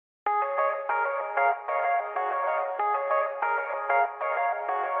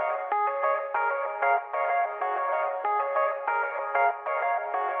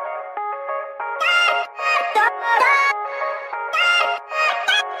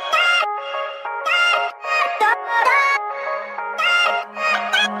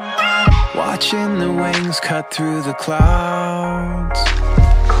watching the wings cut through the clouds,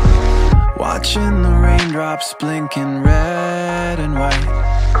 watching the raindrops blinking red and white,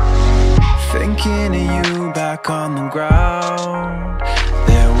 thinking of you back on the ground,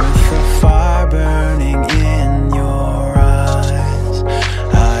 there with the fire burning in your eyes.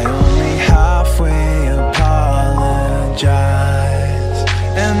 I only halfway apologize,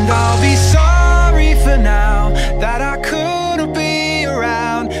 and I'll be sorry for now that I couldn't be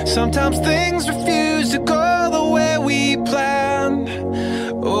around. Sometimes things refuse to go the way we planned.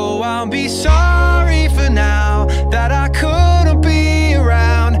 Oh, I'll be sorry for now that I couldn't be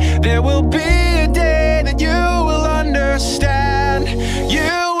around. There will be a day that you will understand.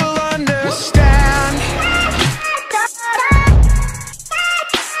 You will understand.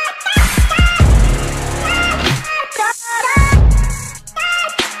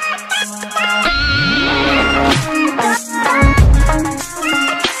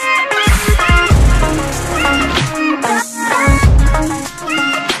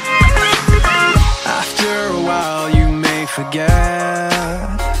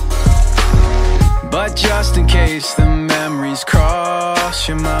 Forget, but just in case the memories cross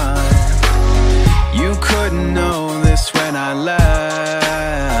your mind, you couldn't know this when I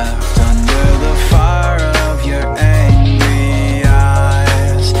left. Under the fire of your angry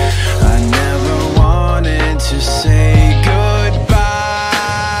eyes, I never wanted to say goodbye.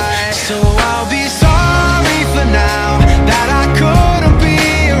 So I'll be sorry for now that I couldn't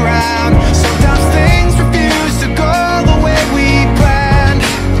be around. Sometimes things refuse to go the way we planned.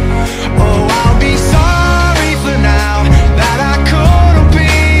 Oh, I'll be sorry for now that I couldn't be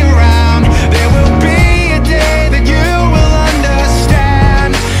around. There will be a day that you will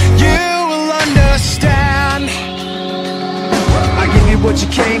understand. You will understand. I give you what you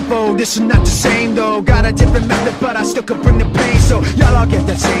came for. This is not the same though. Got a different method, but I still could bring the pain. So y'all all get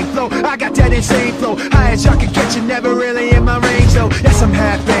that same flow. I got that insane flow. High as y'all can get, you never really in my range though. Yes, I'm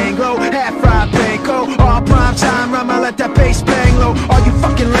half Anglo, half fried panko. All prime time, I'ma let that bass bang low. All you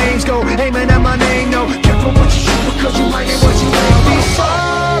fucking lames go aiming at my name, no. Careful what you shoot, because you might get what you aim for.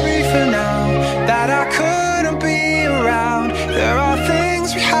 Sorry for now that I couldn't be around. There are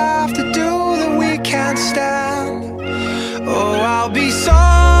things we have to do that we can't stand. Oh, I'll be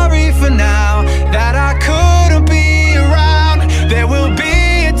sorry for now that I couldn't be around. There will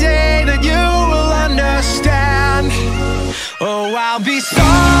be a day that you will understand. Oh, I'll be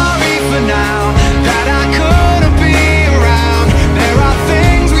sorry.